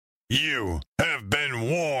You have been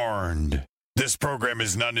warned. This program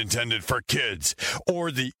is not intended for kids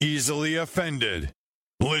or the easily offended.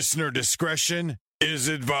 Listener discretion is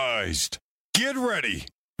advised. Get ready,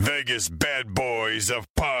 Vegas bad boys of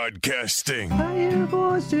podcasting. I hear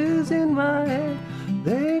voices in my head.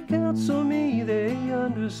 They counsel me, they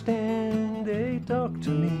understand, they talk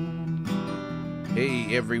to me.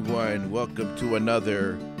 Hey everyone, welcome to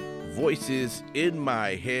another Voices in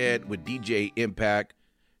My Head with DJ Impact.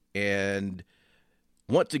 And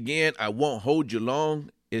once again, I won't hold you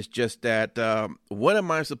long. It's just that what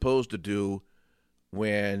am I supposed to do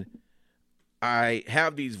when I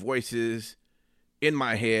have these voices in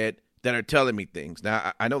my head that are telling me things?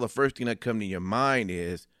 Now, I know the first thing that comes to your mind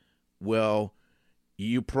is, well,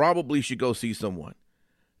 you probably should go see someone,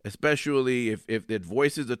 especially if the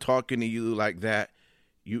voices are talking to you like that.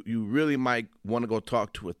 You really might want to go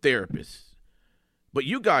talk to a therapist. But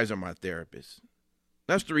you guys are my therapists.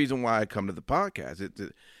 That's the reason why I come to the podcast.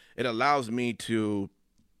 It allows me to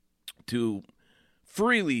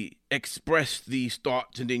freely express these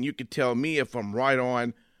thoughts, and then you can tell me if I'm right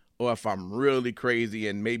on or if I'm really crazy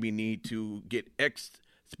and maybe need to get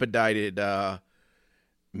expedited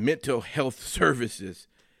mental health services.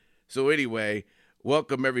 So anyway,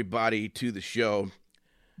 welcome everybody to the show.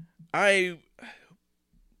 I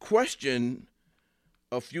questioned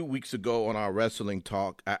a few weeks ago on our wrestling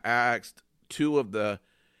talk. I asked two of the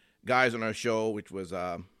guys on our show, which was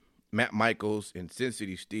Matt Michaels and Sin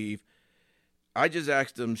City Steve. I just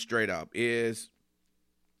asked them straight up, is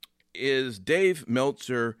Dave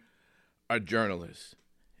Meltzer a journalist?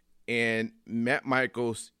 And Matt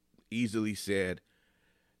Michaels easily said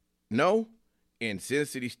no, and Sin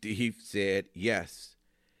City Steve said yes.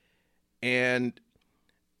 And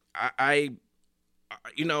I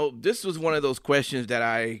this was one of those questions that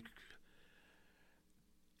I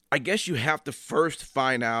guess you have to first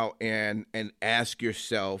find out and ask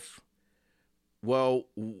yourself, well,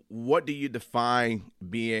 what do you define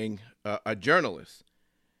being a journalist?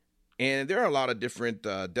 And there are a lot of different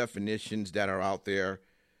definitions that are out there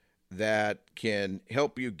that can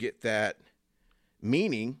help you get that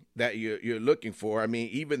meaning that you're looking for. I mean,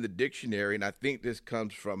 even the dictionary, and I think this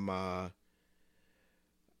comes from, I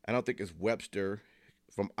don't think it's Webster,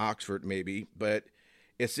 from Oxford maybe, but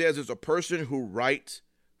it says it's a person who writes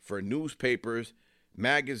for newspapers,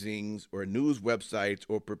 magazines, or news websites,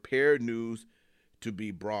 or prepare news to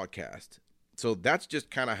be broadcast. So that's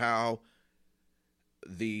just kind of how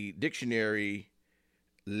the dictionary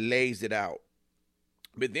lays it out.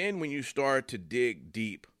 But then when you start to dig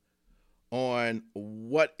deep on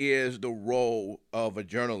what is the role of a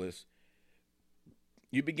journalist,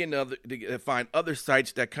 you begin to find other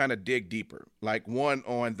sites that kind of dig deeper. Like one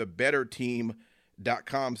on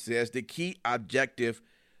thebetterteam.com says the key objective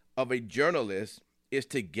of a journalist is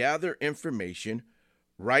to gather information,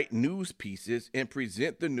 write news pieces, and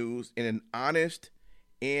present the news in an honest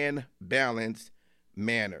and balanced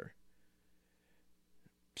manner.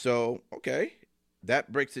 So, okay,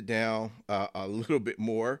 that breaks it down a little bit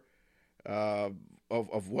more of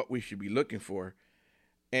what we should be looking for.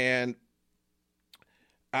 And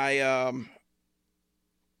I,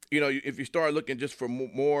 if you start looking just for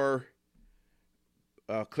more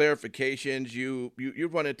clarifications, you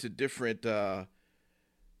run into different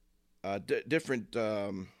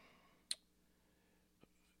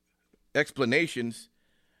explanations,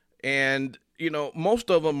 and most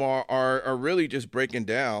of them are really just breaking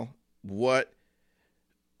down what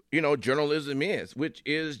journalism is, which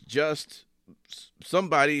is just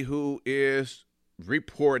somebody who is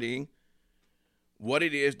reporting what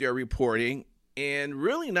it is they're reporting and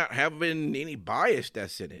really not having any bias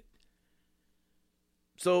that's in it.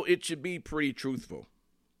 So it should be pretty truthful.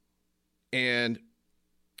 And,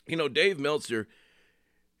 Dave Meltzer,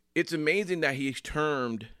 it's amazing that he's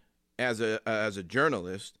termed as a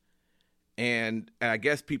journalist. And I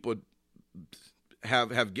guess people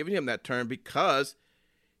have given him that term because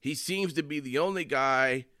he seems to be the only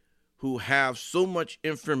guy who have so much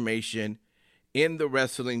information in the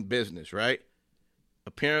wrestling business, right?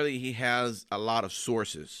 Apparently he has a lot of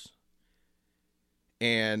sources.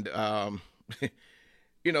 And,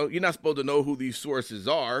 you're not supposed to know who these sources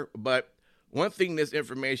are, but one thing this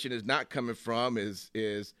information is not coming from is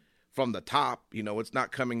from the top. It's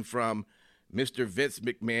not coming from Mr. Vince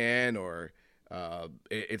McMahon or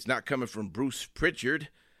it's not coming from Bruce Pritchard.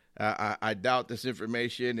 I doubt this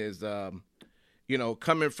information is,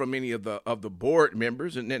 coming from any of the board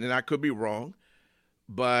members, and I could be wrong,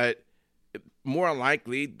 but more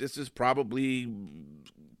likely this is probably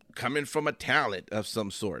coming from a talent of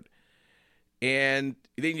some sort. And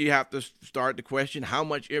then you have to start the question, how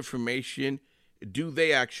much information do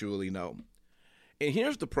they actually know? And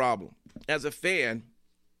here's the problem. As a fan,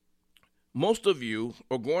 most of you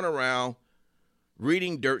are going around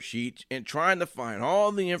reading dirt sheets and trying to find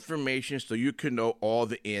all the information so you can know all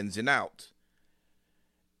the ins and outs.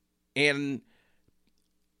 And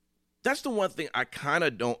that's the one thing I kind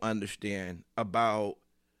of don't understand about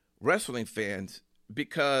wrestling fans,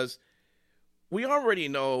 because we already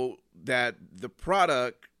know that the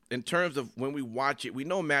product, in terms of when we watch it, we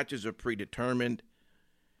know matches are predetermined.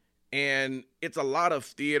 And it's a lot of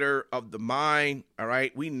theater of the mind, all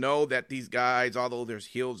right? We know that these guys, although there's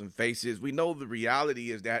heels and faces, we know the reality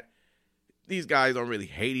is that these guys don't really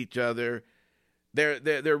hate each other.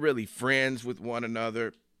 They're really friends with one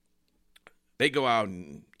another. They go out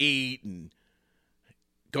and eat and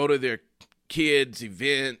go to their kids'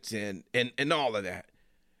 events and all of that.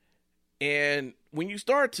 And when you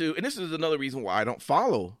start to, and this is another reason why I don't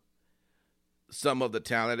follow some of the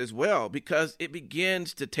talent as well, because it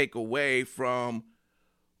begins to take away from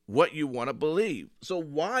what you want to believe. So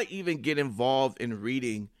why even get involved in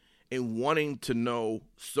reading and wanting to know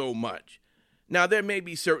so much? Now, there may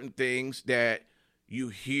be certain things that you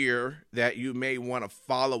hear that you may want to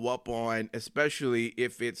follow up on, especially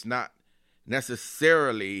if it's not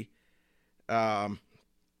necessarily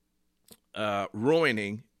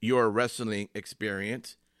ruining your wrestling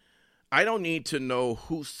experience. I don't need to know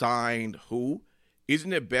who signed who.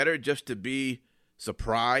 Isn't it better just to be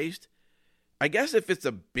surprised? I guess if it's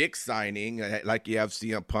a big signing, like you have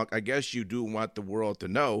CM Punk, I guess you do want the world to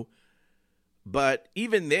know. But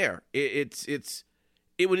even there, wouldn't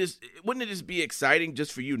it just be exciting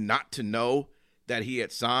just for you not to know that he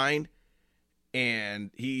had signed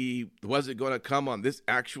and he wasn't going to come on this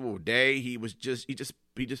actual day? He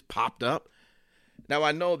just popped up. Now,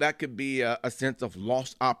 I know that could be a sense of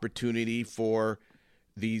lost opportunity for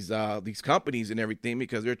these companies and everything,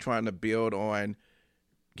 because they're trying to build on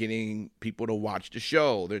getting people to watch the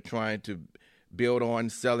show. They're trying to build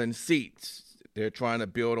on selling seats. They're trying to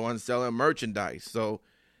build on selling merchandise. So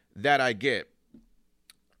that I get.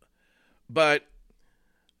 But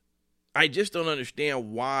I just don't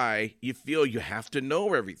understand why you feel you have to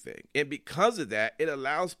know everything. And because of that, it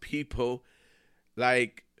allows people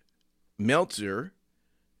like Meltzer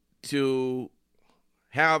to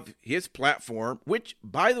have his platform, which,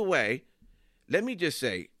 by the way, let me just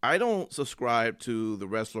say, I don't subscribe to the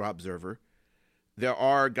Wrestler Observer. There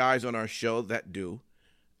are guys on our show that do.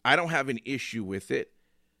 I don't have an issue with it.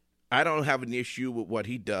 I don't have an issue with what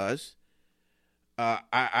he does.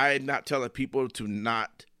 I'm not telling people to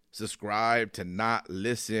not subscribe, to not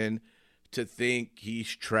listen, to think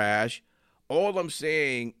he's trash. All I'm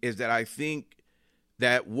saying is that I think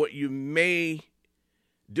that what you may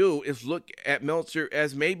do is look at Meltzer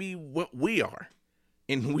as maybe what we are.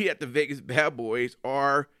 And we at the Vegas Bad Boys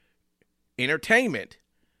are entertainment.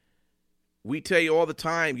 We tell you all the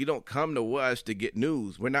time, you don't come to us to get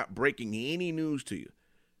news. We're not breaking any news to you.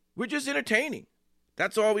 We're just entertaining.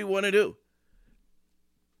 That's all we want to do.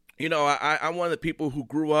 You know, I'm one of the people who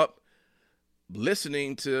grew up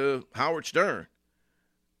listening to Howard Stern.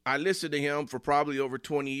 I listened to him for probably over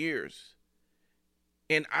 20 years.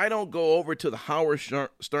 And I don't go over to the Howard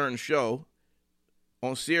Stern show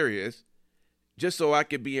on Sirius just so I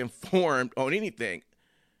could be informed on anything.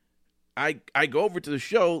 I go over to the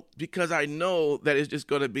show because I know that it's just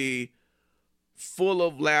going to be full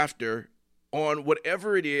of laughter on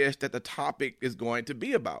whatever it is that the topic is going to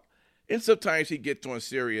be about. And sometimes he gets on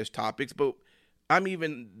serious topics, but I'm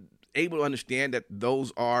even able to understand that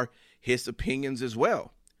those are his opinions as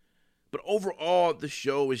well. But overall, the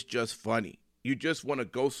show is just funny. You just want to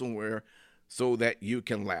go somewhere so that you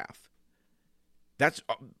can laugh. That's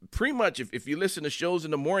pretty much, if you listen to shows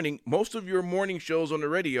in the morning, most of your morning shows on the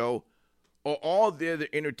radio are all there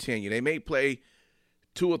to entertain you. They may play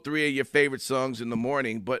 2 or 3 of your favorite songs in the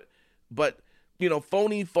morning, but you know,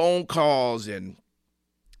 phony phone calls and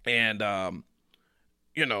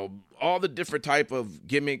you know, all the different type of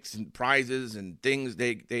gimmicks and prizes and things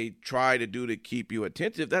they try to do to keep you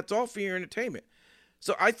attentive, that's all for your entertainment.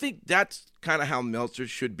 So I think that's kind of how Meltzer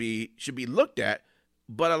should be looked at,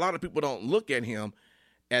 but a lot of people don't look at him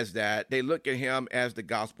as that. They look at him as the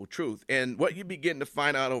gospel truth. And what you begin to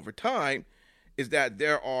find out over time is that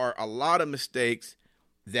there are a lot of mistakes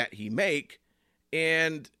that he make,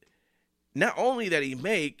 and not only that he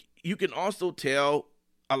make, you can also tell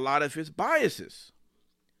a lot of his biases.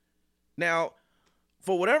 Now,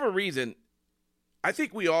 for whatever reason, I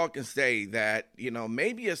think we all can say that, you know,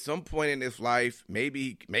 maybe at some point in his life,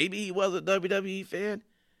 maybe he was a WWE fan.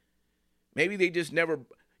 Maybe they just never,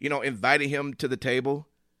 you know, invited him to the table.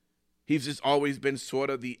 He's just always been sort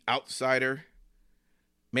of the outsider.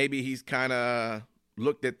 maybe he's kind of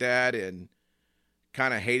looked at that and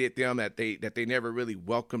kind of hated them, that they never really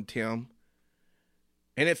welcomed him.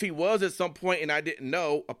 And if he was at some point and I didn't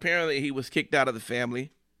know, apparently he was kicked out of the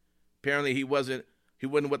family. Apparently he wasn't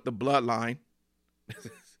with the bloodline.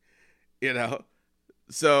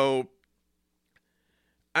 So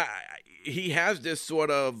he has this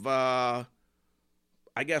sort of, I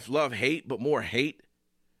guess, love-hate, but more hate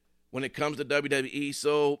when it comes to WWE.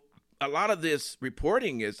 So a lot of this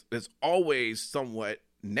reporting is always somewhat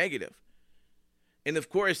negative. And, of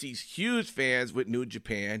course, he's huge fans with New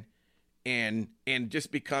Japan and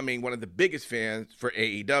just becoming one of the biggest fans for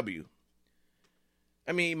AEW.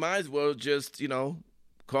 I mean, he might as well just,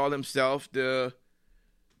 call himself the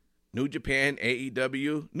New Japan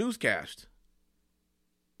AEW newscast.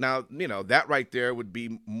 Now, that right there would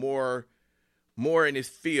be more in his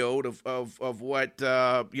field of what,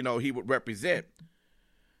 he would represent.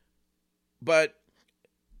 But,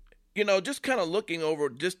 just kind of looking over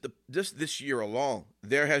just this year alone,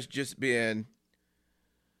 there has just been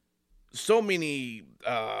so many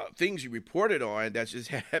things you reported on that just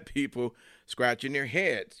had people scratching their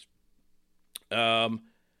heads.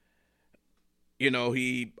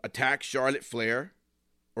 He attacked Charlotte Flair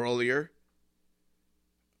earlier,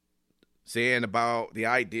 saying about the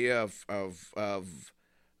idea of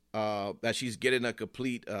that she's getting a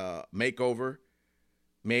complete makeover,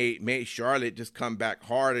 made Charlotte just come back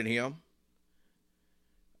hard at him.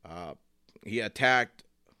 He attacked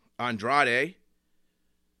Andrade.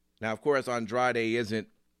 Now, of course, Andrade isn't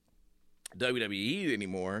WWE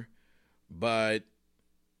anymore, but,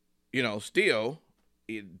 still,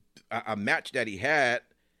 a match that he had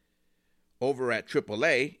over at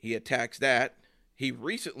AAA, he attacks that. He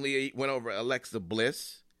recently went over Alexa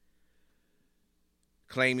Bliss,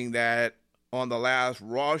 claiming that on the last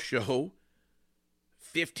Raw show,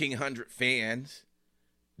 1,500 fans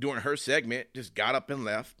during her segment just got up and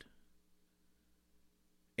left.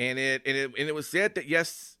 And it was said that,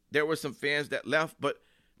 yes, there were some fans that left, but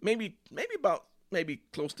maybe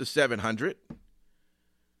close to 700.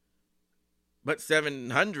 But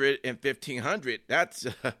 700 and 1,500,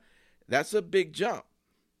 that's a big jump.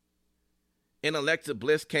 And Alexa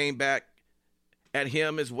Bliss came back at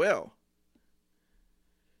him as well.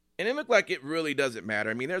 And it looked like it really doesn't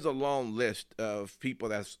matter. I mean, there's a long list of people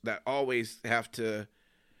that always have to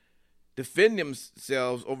defend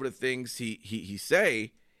themselves over the things he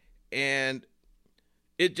say, and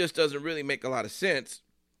it just doesn't really make a lot of sense.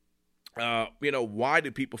 Why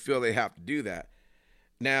do people feel they have to do that?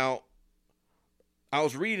 Now, I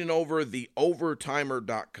was reading over the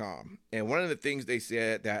overtimer.com, and one of the things they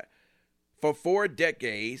said that for 4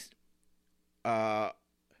 decades,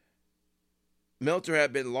 Meltzer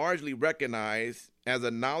had been largely recognized as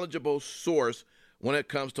a knowledgeable source when it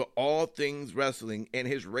comes to all things wrestling, and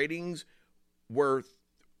his ratings were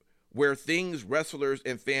where things wrestlers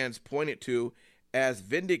and fans pointed to as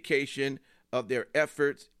vindication of their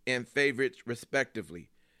efforts and favorites, respectively.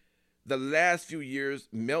 The last few years,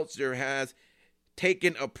 Meltzer has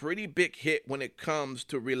taken a pretty big hit when it comes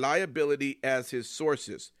to reliability, as his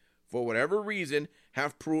sources, for whatever reason,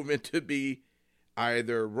 have proven to be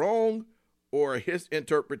either wrong or his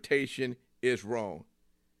interpretation is wrong.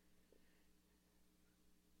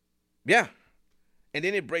 Yeah. And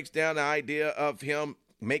then it breaks down the idea of him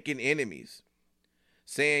making enemies,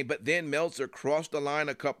 saying, but then Meltzer crossed the line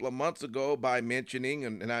a couple of months ago by mentioning,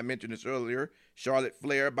 and I mentioned this earlier, Charlotte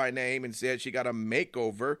Flair by name, and said she got a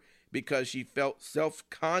makeover because she felt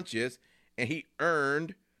self-conscious, and he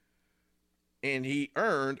earned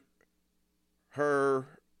her,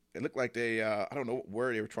 it looked like they, I don't know what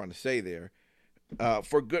word they were trying to say there,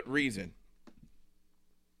 for good reason.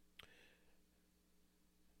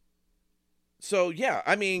 So, yeah,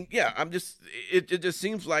 I mean, yeah, it just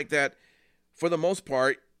seems like that for the most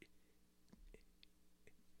part,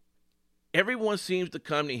 everyone seems to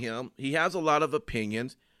come to him. He has a lot of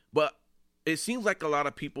opinions, but it seems like a lot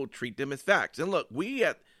of people treat them as facts. And look, we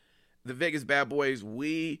at the Vegas Bad Boys,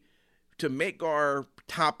 to make our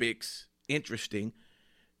topics interesting,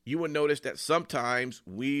 you will notice that sometimes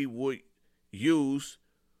we would use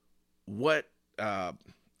what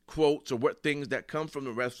quotes or what things that come from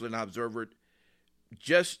the Wrestling Observer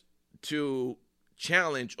just to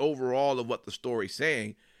challenge overall of what the story's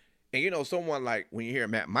saying. And, someone like, when you hear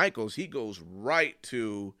Matt Michaels, he goes right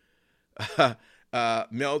to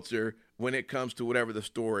Meltzer when it comes to whatever the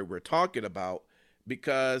story we're talking about,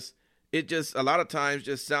 because it just, a lot of times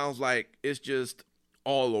just sounds like it's just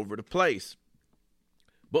all over the place.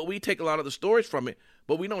 But we take a lot of the stories from it,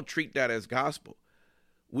 but we don't treat that as gospel.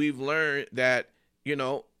 We've learned that,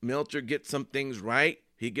 Meltzer gets some things right,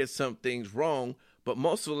 he gets some things wrong, but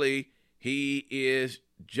mostly he is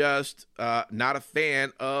just not a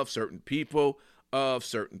fan of certain people, of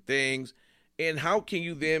certain things. And how can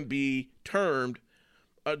you then be termed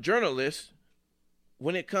a journalist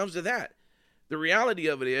when it comes to that? The reality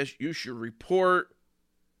of it is you should report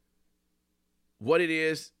what it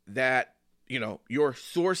is that, your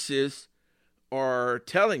sources are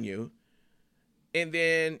telling you, and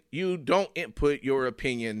then you don't input your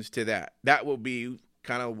opinions to that. That will be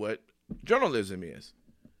kind of what journalism is.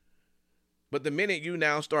 But the minute you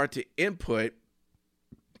now start to input,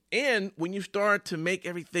 and when you start to make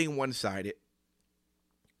everything one-sided,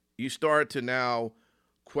 you start to now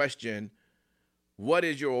question, what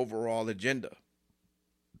is your overall agenda?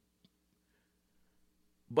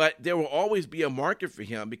 But there will always be a market for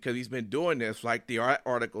him because he's been doing this, like the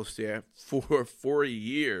article said, for 40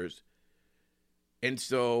 years. And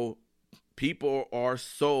so people are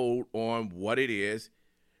sold on what it is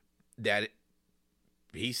that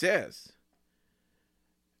he says.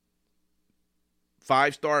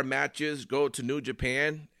 5-star matches go to New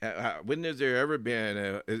Japan. When has there ever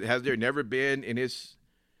been? Has there never been in his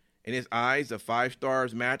eyes a 5-star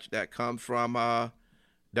match that comes from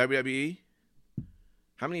WWE?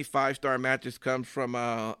 How many 5-star matches come from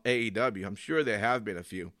AEW? I'm sure there have been a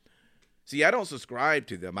few. See, I don't subscribe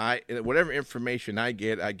to them. Whatever information I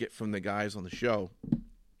get from the guys on the show.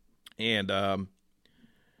 And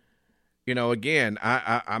again,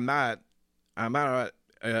 I'm not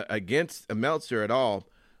against a Meltzer at all,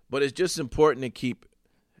 but it's just important to keep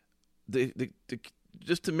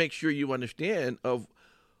just to make sure you understand of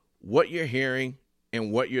what you're hearing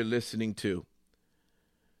and what you're listening to.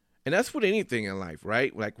 And that's with anything in life,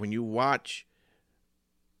 right? Like when you're watching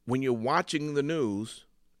the news,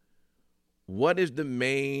 what is the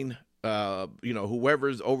main,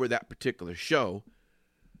 whoever's over that particular show,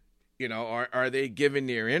 are they giving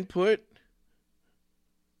their input,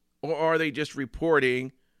 or are they just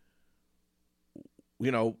reporting,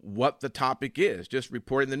 what the topic is, just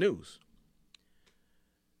reporting the news?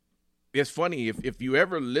 It's funny, if you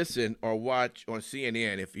ever listen or watch on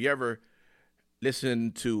CNN, if you ever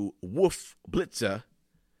listen to Wolf Blitzer,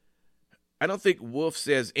 I don't think Wolf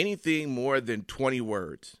says anything more than 20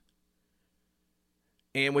 words.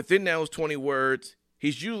 And within those 20 words,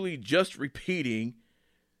 he's usually just repeating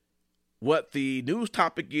what the news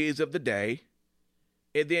topic is of the day.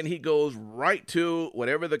 And then he goes right to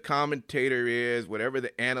whatever the commentator is, whatever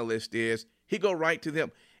the analyst is. He go right to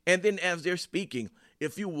them. And then as they're speaking,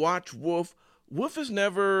 if you watch Wolf is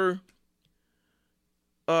never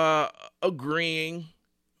agreeing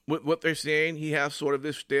with what they're saying. He has sort of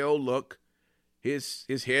this stale look. His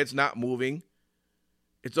head's not moving.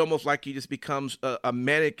 It's almost like he just becomes a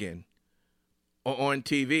mannequin on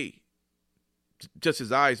TV. Just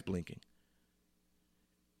his eyes blinking.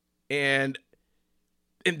 And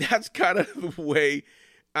that's kind of the way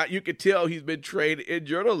you could tell he's been trained in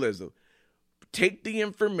journalism. Take the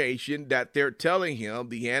information that they're telling him,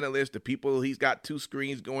 the analyst, the people, he's got 2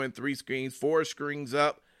 screens going, 3 screens, 4 screens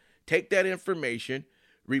up. Take that information,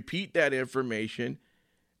 repeat that information,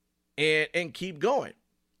 and keep going.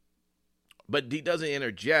 But he doesn't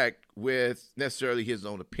interject with necessarily his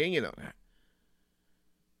own opinion on that.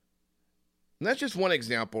 And that's just one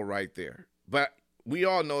example right there. But we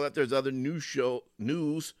all know that there's other news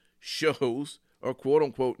shows, or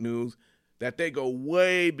quote-unquote news, that they go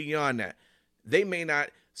way beyond that. They may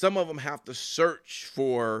not, some of them have to search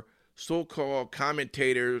for so-called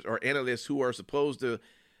commentators or analysts who are supposed to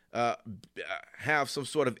have some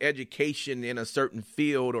sort of education in a certain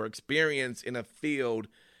field or experience in a field.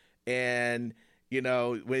 And,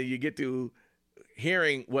 when you get to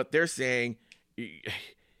hearing what they're saying,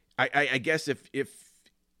 I guess if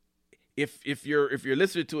you're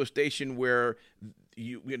listening to a station where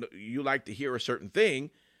you like to hear a certain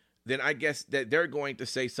thing, then I guess that they're going to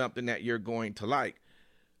say something that you're going to like.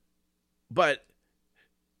 But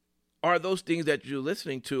are those things that you're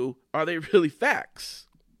listening to, are they really facts?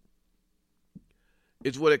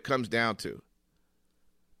 It's what it comes down to.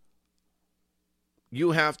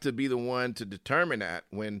 You have to be the one to determine that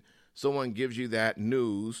when someone gives you that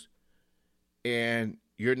news and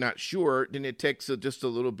you're not sure, then it takes just a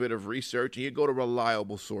little bit of research and you go to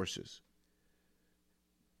reliable sources.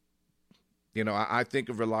 I think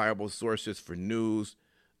of reliable sources for news.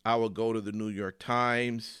 I will go to the New York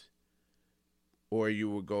Times, or you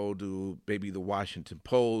will go to maybe the Washington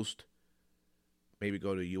Post, maybe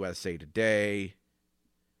go to USA Today.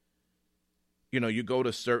 You go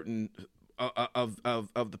to certain of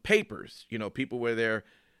the papers, people where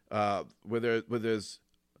there's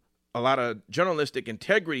a lot of journalistic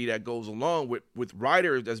integrity that goes along with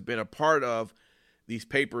writers that's been a part of these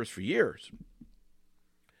papers for years.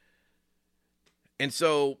 And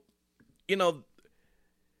so, you know,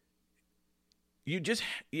 you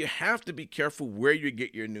have to be careful where you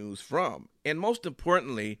get your news from. And most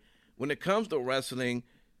importantly, when it comes to wrestling,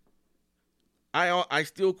 I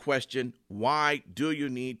still question, why do you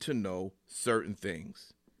need to know certain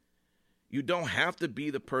things? You don't have to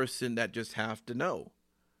be the person that just have to know.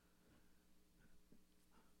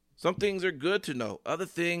 Some things are good to know. Other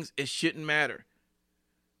things, it shouldn't matter.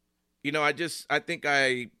 You know, I think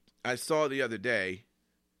I saw the other day,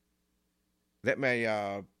 let me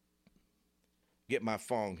get my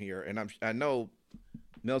phone here, and I know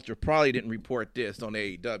Meltzer probably didn't report this on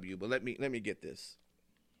AEW, but let me get this.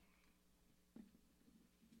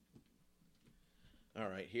 All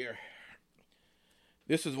right, here.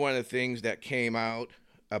 This is one of the things that came out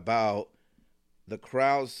about the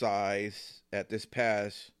crowd size at this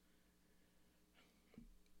past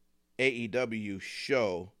AEW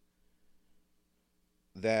show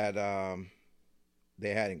that they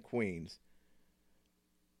had in Queens,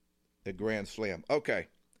 the Grand Slam. Okay,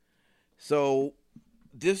 so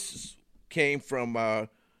this came from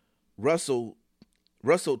Russell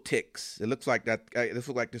Tix. It looks like that. This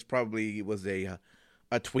looks like this probably was a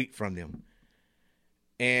tweet from them,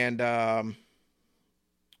 and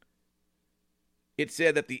it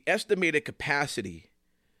said that the estimated capacity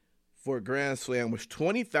for a Grand Slam was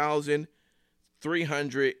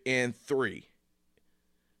 20,303.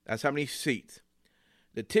 That's how many seats.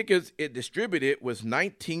 The tickets it distributed was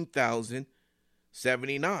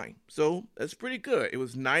 19,079. So that's pretty good. It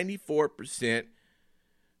was 94%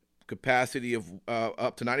 capacity of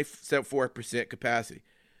up to 94% capacity.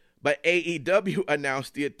 But AEW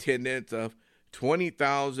announced the attendance of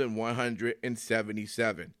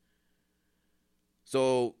 20,177.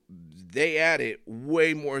 So they added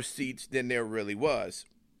way more seats than there really was.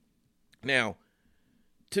 Now,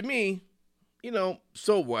 to me, you know,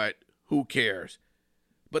 so what? Who cares?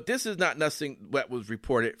 But this is not nothing that was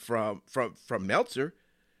reported from Meltzer.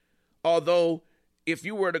 Although, if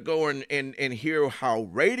you were to go and hear how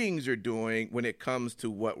ratings are doing when it comes to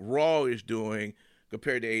what Raw is doing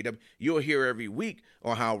compared to AEW, you'll hear every week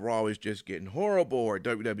on how Raw is just getting horrible, or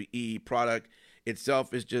WWE product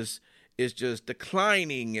itself is just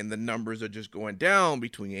declining, and the numbers are just going down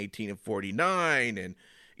between 18 and 49, and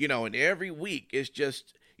you know, and every week it's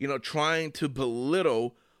just, you know, trying to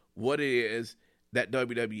belittle what it is that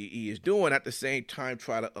WWE is doing, at the same time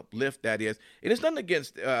try to uplift that is. And it's nothing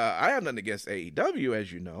against, I have nothing against AEW,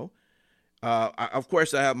 as you know. Of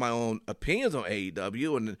course, I have my own opinions on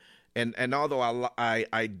AEW, and although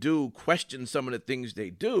I do question some of the things they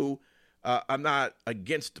do, I'm not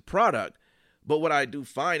against the product. But what I do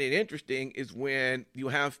find it interesting is when you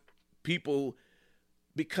have people,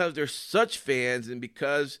 because they're such fans and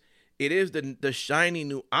because it is the shiny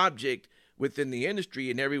new object within the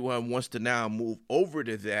industry and everyone wants to now move over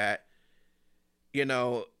to that, you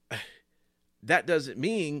know, that doesn't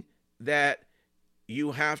mean that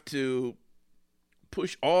you have to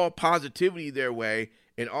push all positivity their way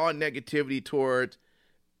and all negativity towards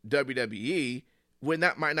WWE when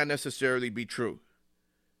that might not necessarily be true.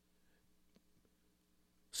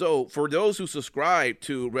 So for those who subscribe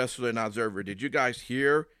to Wrestling Observer, did you guys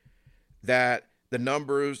hear that the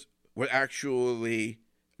numbers were actually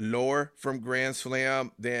lower from Grand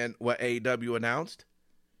Slam than what AEW announced?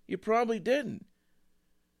 You probably didn't.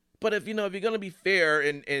 But if you're going to be fair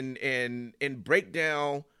and break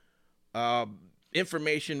down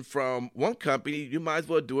information from one company, you might as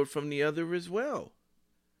well do it from the other as well.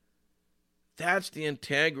 That's the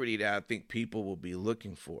integrity that I think people will be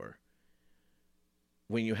looking for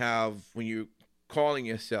when you're calling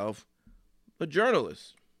yourself a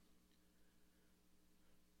journalist.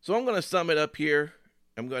 So I'm going to sum it up here.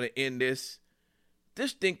 I'm going to end this.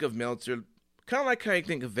 Just think of Meltzer kind of like how you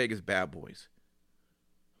think of Vegas Bad Boys.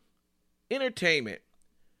 Entertainment.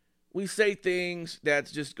 We say things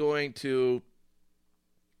that's just going to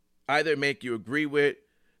either make you agree with,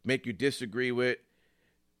 make you disagree with,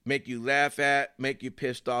 make you laugh at, make you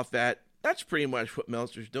pissed off at. That's pretty much what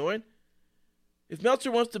Meltzer's doing. If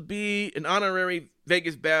Meltzer wants to be an honorary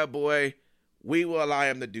Vegas Bad Boy, we will allow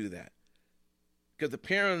him to do that. Because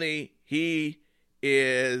apparently he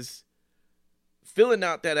is filling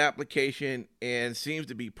out that application and seems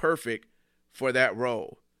to be perfect for that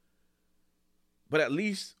role. But at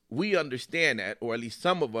least we understand that, or at least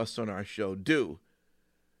some of us on our show do.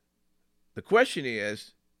 The question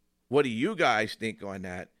is, what do you guys think on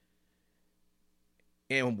that?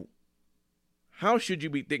 And how should you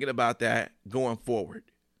be thinking about that going forward?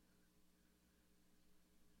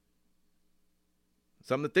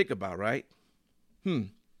 Something to think about, right?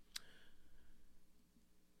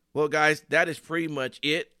 Well, guys, that is pretty much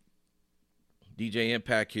it. DJ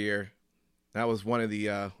Impact here. That was one of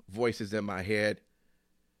the voices in my head.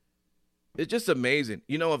 It's just amazing.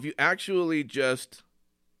 You know, if you actually just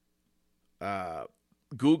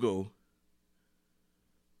Google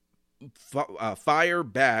fire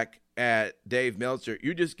back at Dave Meltzer,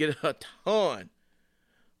 you just get a ton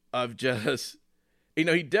of just, you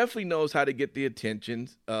know, he definitely knows how to get the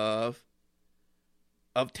attentions of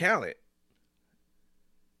talent.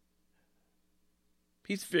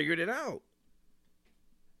 He's figured it out.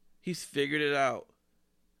 He's figured it out.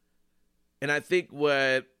 And I think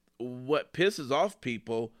what pisses off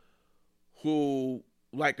people who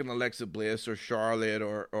like an Alexa Bliss or Charlotte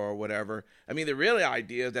or whatever, I mean, the real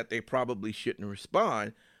idea is that they probably shouldn't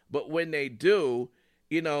respond. But when they do,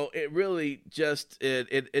 you know, it really just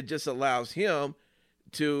it just allows him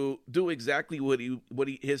to do exactly what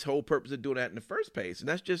his whole purpose of doing that in the first place. And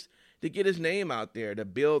that's just to get his name out there, to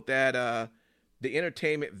build that the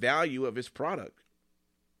entertainment value of his product.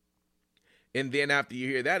 And then after you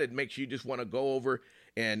hear that, it makes you just want to go over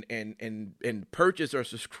and purchase or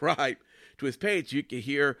subscribe to his page. You can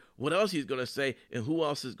hear what else he's going to say and who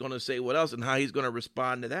else is going to say what else and how he's going to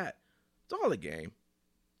respond to that. It's all a game.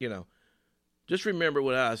 You know, just remember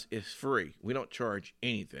with us, it's free. We don't charge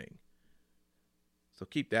anything. So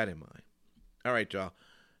keep that in mind. All right, y'all.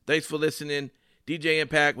 Thanks for listening. DJ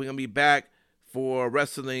Impact, we're going to be back for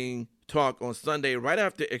Wrestling Talk on Sunday right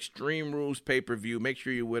after Extreme Rules pay-per-view. Make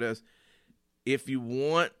sure you're with us. If you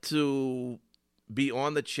want to be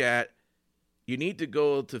on the chat, you need to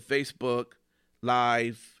go to Facebook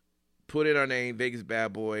Live, put in our name, Vegas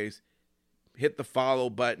Bad Boys, hit the follow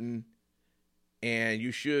button, and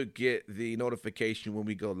you should get the notification when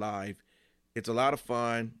we go live. It's a lot of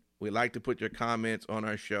fun. We like to put your comments on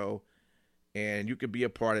our show, and you can be a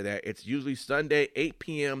part of that. It's usually Sunday, 8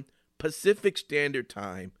 p.m. Pacific Standard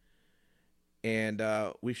Time, and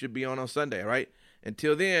we should be on Sunday, all right?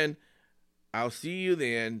 Until then, I'll see you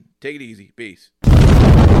then. Take it easy. Peace.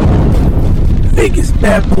 Vegas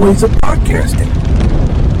Bad Boys of Podcasting.